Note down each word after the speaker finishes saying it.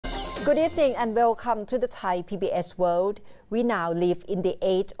Good evening and welcome to the Thai PBS World. We now live in the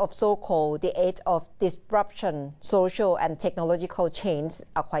age of so-called the age of disruption. Social and technological changes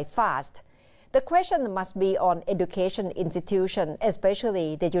are quite fast. The question must be on education institution,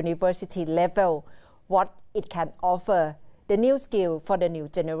 especially the university level, what it can offer, the new skill for the new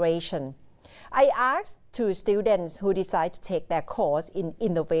generation. I asked two students who decide to take their course in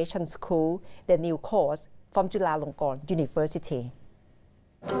Innovation School, the new course from Chulalongkorn University.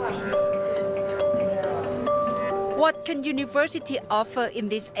 What can university offer in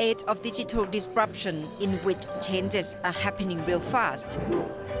this age of digital disruption in which changes are happening real fast?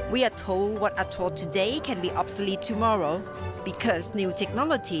 We are told what are taught today can be obsolete tomorrow because new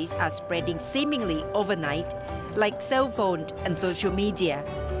technologies are spreading seemingly overnight, like cell phones and social media.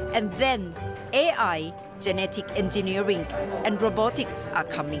 And then AI, genetic engineering, and robotics are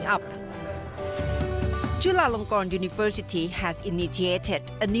coming up. Chulalongkorn University has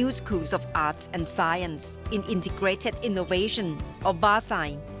initiated a new School of Arts and Science in Integrated Innovation, or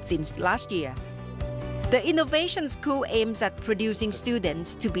BASI, since last year. The Innovation School aims at producing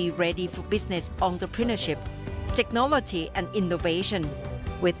students to be ready for business entrepreneurship, technology and innovation,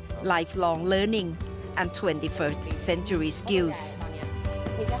 with lifelong learning and 21st century skills.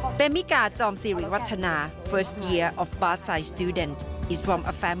 Pemika Jomsiriwattana, first year of BASI student, is from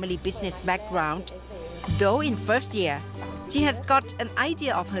a family business background. Though in first year, she has got an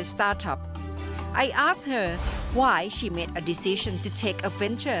idea of her startup. I asked her why she made a decision to take a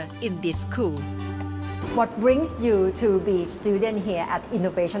venture in this school. What brings you to be a student here at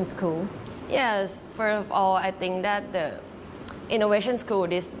Innovation School? Yes, first of all, I think that the Innovation School,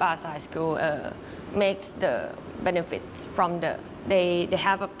 this BASI school, makes the benefits from they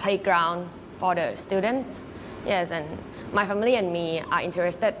have a playground for the students. Yes, and my family and me are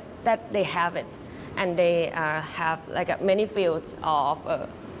interested that they have it. And they have like many fields of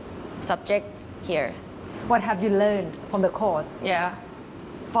subjects here. What have you learned from the course? Yeah,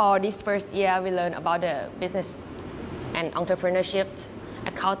 for this first year we learned about the business and entrepreneurship,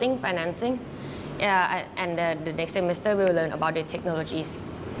 accounting, financing. Yeah, and the next semester we will learn about the technologies.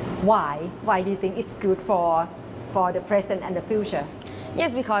 Why? Why do you think it's good for the present and the future?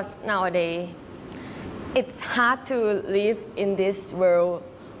 Yes, because nowadays it's hard to live in this world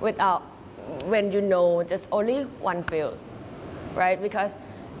without when you know just only one field, right? Because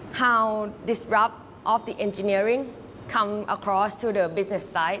how disrupt of the engineering come across to the business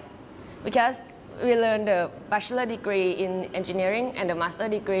side, because we learn the bachelor degree in engineering and the master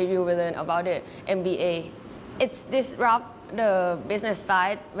degree you will learn about the MBA. It's disrupt the business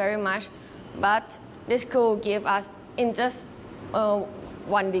side very much, but this school give us in just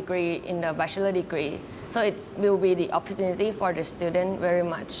one degree in the bachelor degree. So it will be the opportunity for the student very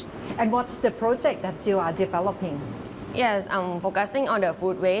much. And what's the project that you are developing? Yes, I'm focusing on the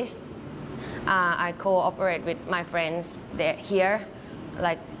food waste. I cooperate with my friends here,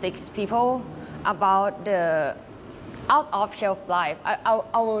 like 6 people, about the out of shelf life. I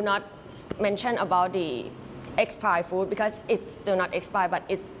will not mention about the expired food because it's still not expired, but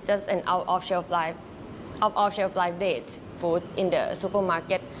it's just an out of shelf life date food in the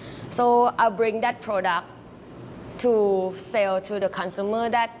supermarket. So I'll bring that product to sell to the consumer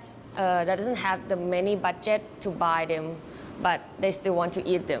that doesn't have the many budget to buy them, but they still want to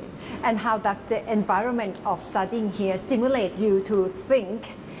eat them. And how does the environment of studying here stimulate you to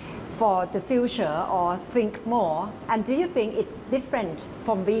think for the future or think more? And do you think it's different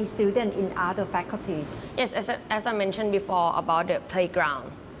from being student in other faculties? Yes, as I mentioned before about the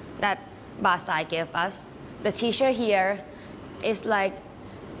playground that BASI gave us, the teacher here is like,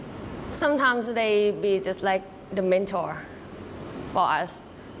 sometimes they be just like the mentor for us,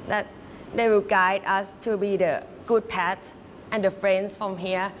 that they will guide us to be the good path. And the friends from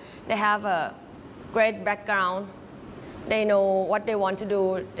here, they have a great background. They know what they want to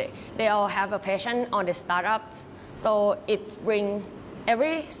do. They all have a passion on the startups. So it brings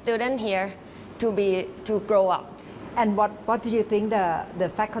every student here to grow up. And what do you think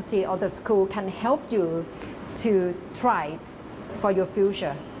the faculty or the school can help you to thrive for your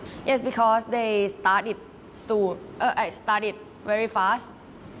future? Yes, because they started soon. I started very fast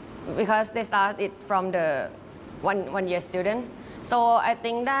because they started from the one year student. So I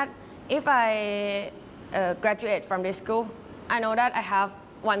think that if I graduate from this school, I know that I have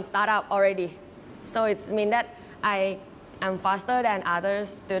one startup already. So it means that I am faster than other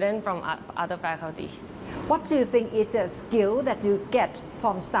students from other faculty. What do you think is the skill that you get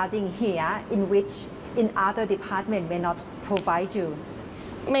from studying here in which in other departments may not provide you?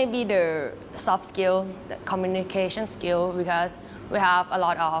 Maybe the soft skill, the communication skill, because we have a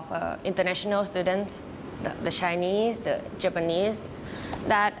lot of international students, the Chinese, the Japanese.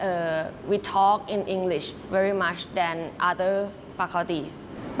 that we talk in English very much than other faculties.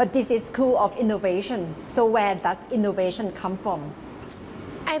 But this is School of Innovation, so where does innovation come from?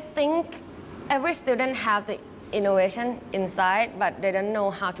 I think every student have the innovation inside, but they don't know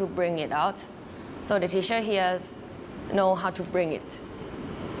how to bring it out. So the teacher here know how to bring it,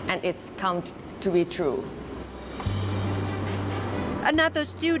 and it's come to be true. Another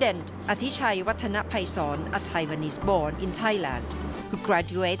student, Atichai Watanapaison, a Taiwanese born in Thailand, who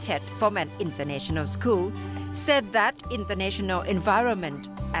graduated from an international school, said that international environment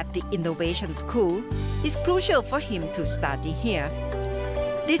at the Innovation School is crucial for him to study here.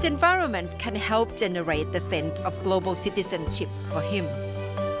 This environment can help generate the sense of global citizenship for him.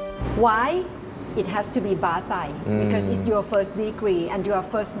 Why it has to be Basai? Because it's your first degree and your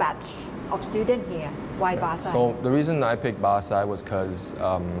first batch of students here. Why Basai? So the reason I picked Basai was because,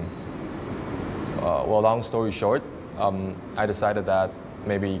 well, long story short, I decided that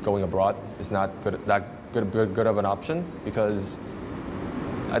maybe going abroad is not good of an option, because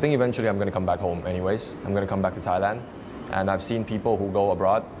I think eventually I'm going to come back home anyways. I'm going to come back to Thailand. And I've seen people who go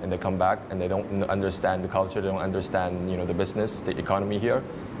abroad and they come back and they don't understand the culture, they don't understand, the business, the economy here,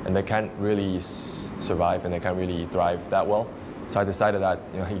 and they can't really survive and they can't really thrive that well. So I decided that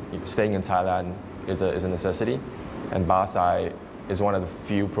staying in Thailand is a necessity, and Basai is one of the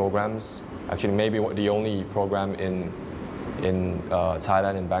few programs, actually maybe the only program in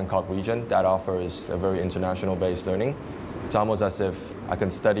Thailand, in Bangkok region, that offers a very international-based learning. It's almost as if I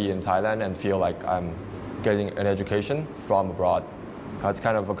can study in Thailand and feel like I'm getting an education from abroad. It's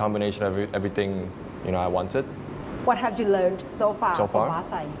kind of a combination of everything I wanted. What have you learned so far from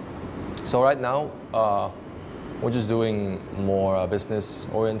Basai? So right now, we're just doing more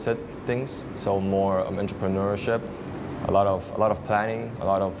business-oriented things. So more entrepreneurship, a lot of planning, a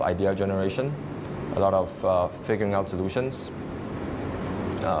lot of idea generation, a lot of figuring out solutions.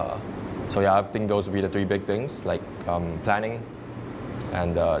 So yeah, I think those would be the three big things, like planning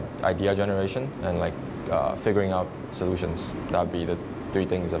and idea generation and figuring out solutions. That would be the three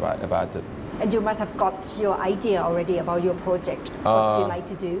things if I had to. And you must have got your idea already about your project, what you like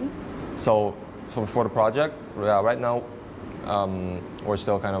to do? So for the project, right now, we're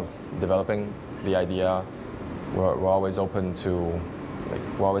still kind of developing the idea. We're always open to,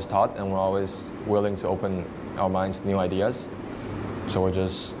 we're always taught and we're always willing to open our minds to new ideas. So we're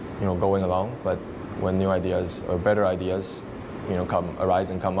just, going along, but when new ideas or better ideas arise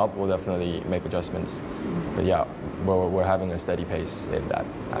and come up, we'll definitely make adjustments. But yeah, we're having a steady pace in that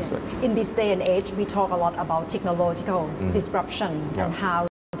aspect. In this day and age, we talk a lot about technological disruption and how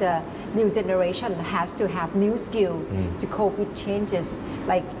the new generation has to have new skill to cope with changes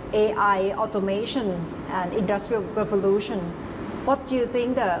like AI, automation, and industrial revolution. What do you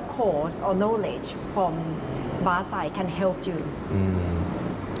think the course or knowledge from Basai can help you?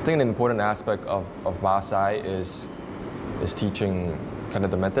 I think an important aspect of Basai is teaching kind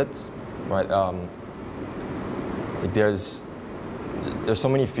of the methods, right? There's so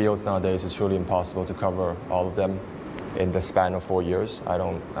many fields nowadays. It's truly impossible to cover all of them in the span of 4 years. I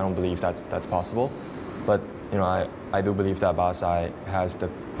don't believe that's possible, but I do believe that Basai has the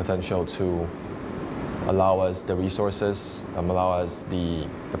potential to allow us the resources, allow us the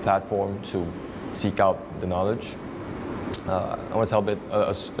platform to seek out the knowledge. I want to tell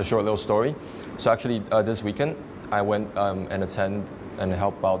a short little story. So actually, this weekend I went and attend and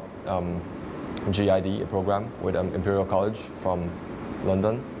help out GID, a program with Imperial College from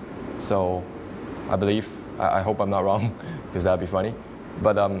London. So I believe, I hope I'm not wrong, because that'd be funny.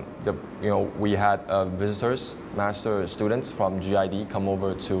 But we had visitors, master students from GID come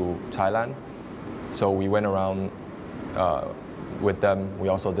over to Thailand. So we went around with them. We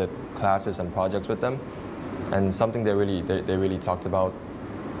also did classes and projects with them. And something they really talked about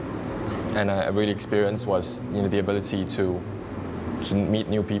and I really experienced was the ability to meet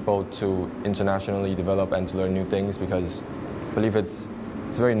new people, to internationally develop and to learn new things, because I believe it's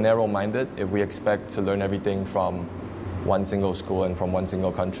very narrow-minded if we expect to learn everything from one single school and from one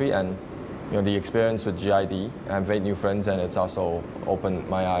single country. And the experience with GID, I've made new friends, and it's also opened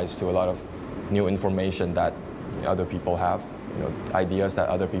my eyes to a lot of new information that other people have, ideas that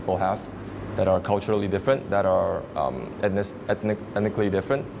other people have that are culturally different, that are ethnically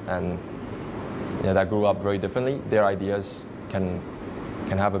different, and that grew up very differently. Their ideas can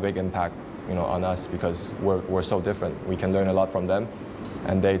have a big impact on us, because we're so different. We can learn a lot from them,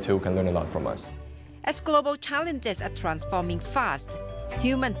 and they too can learn a lot from us. As global challenges are transforming fast,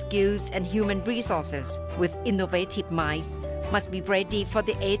 human skills and human resources with innovative minds must be ready for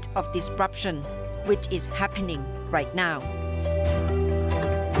the age of disruption, which is happening right now.